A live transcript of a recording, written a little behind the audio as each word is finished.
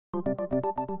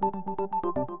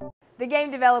The game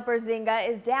developer Zynga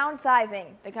is downsizing.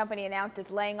 The company announced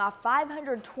it's laying off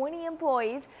 520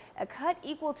 employees, a cut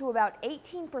equal to about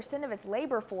 18% of its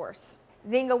labor force.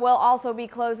 Zynga will also be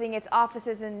closing its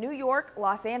offices in New York,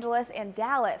 Los Angeles, and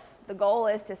Dallas. The goal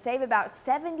is to save about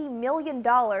 $70 million to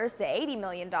 $80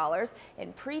 million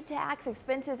in pre-tax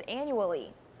expenses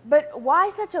annually. But why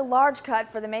such a large cut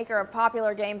for the maker of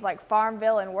popular games like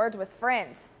Farmville and Words with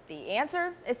Friends? The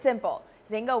answer is simple.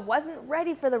 Zynga wasn't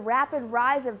ready for the rapid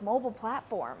rise of mobile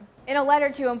platform. In a letter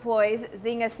to employees,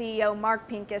 Zynga CEO Mark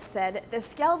Pincus said, "The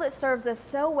scale that serves us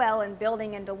so well in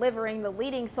building and delivering the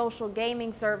leading social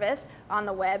gaming service on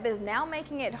the web is now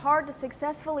making it hard to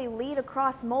successfully lead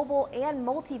across mobile and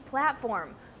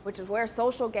multi-platform, which is where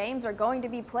social games are going to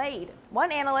be played."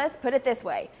 One analyst put it this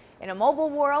way: in a mobile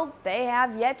world, they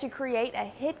have yet to create a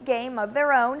hit game of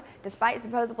their own, despite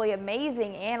supposedly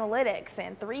amazing analytics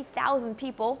and 3,000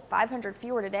 people, 500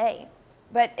 fewer today.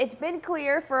 But it's been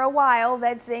clear for a while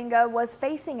that Zynga was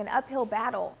facing an uphill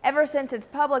battle. Ever since its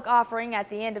public offering at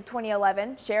the end of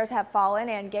 2011, shares have fallen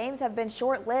and games have been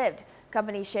short-lived.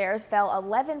 Company shares fell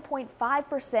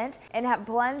 11.5% and have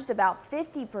plunged about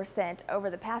 50% over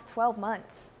the past 12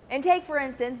 months. And take, for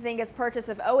instance, Zynga's purchase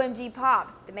of OMG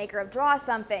Pop, the maker of Draw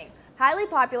Something. Highly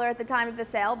popular at the time of the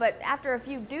sale, but after a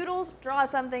few doodles, Draw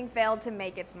Something failed to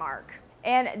make its mark.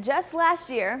 And just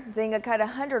last year, Zynga cut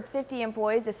 150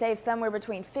 employees to save somewhere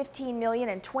between $15 million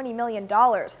and $20 million.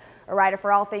 A writer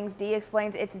for All Things D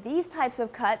explains it's these types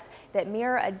of cuts that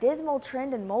mirror a dismal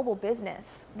trend in mobile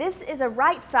business. This is a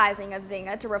right sizing of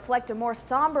Zynga to reflect a more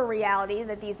somber reality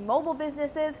that these mobile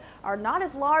businesses are not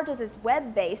as large as its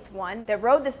web-based one that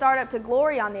rode the startup to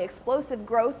glory on the explosive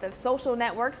growth of social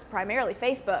networks, primarily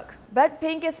Facebook. But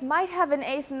Pincus might have an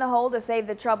ace in the hole to save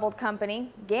the troubled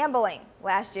company: gambling.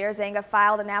 Last year, Zynga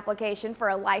filed an application for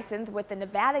a license with the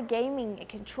Nevada Gaming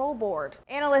Control Board.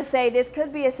 Analysts say this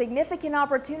could be a significant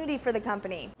opportunity for the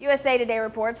company. USA Today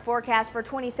reports forecasts for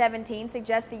 2017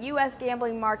 suggest the U.S.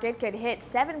 gambling market could hit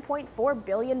 $7.4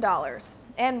 billion.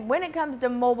 And when it comes to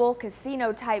mobile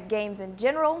casino-type games in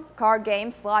general, card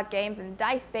games, slot games, and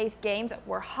dice-based games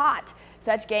were hot.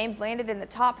 Such games landed in the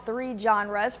top 3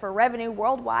 genres for revenue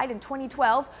worldwide in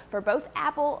 2012 for both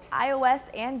Apple, iOS,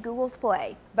 and Google's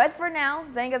Play. But for now,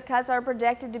 Zynga's cuts are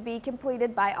projected to be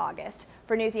completed by August.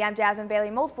 For Newsy, I'm Jasmine Bailey,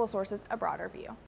 multiple sources, a broader view.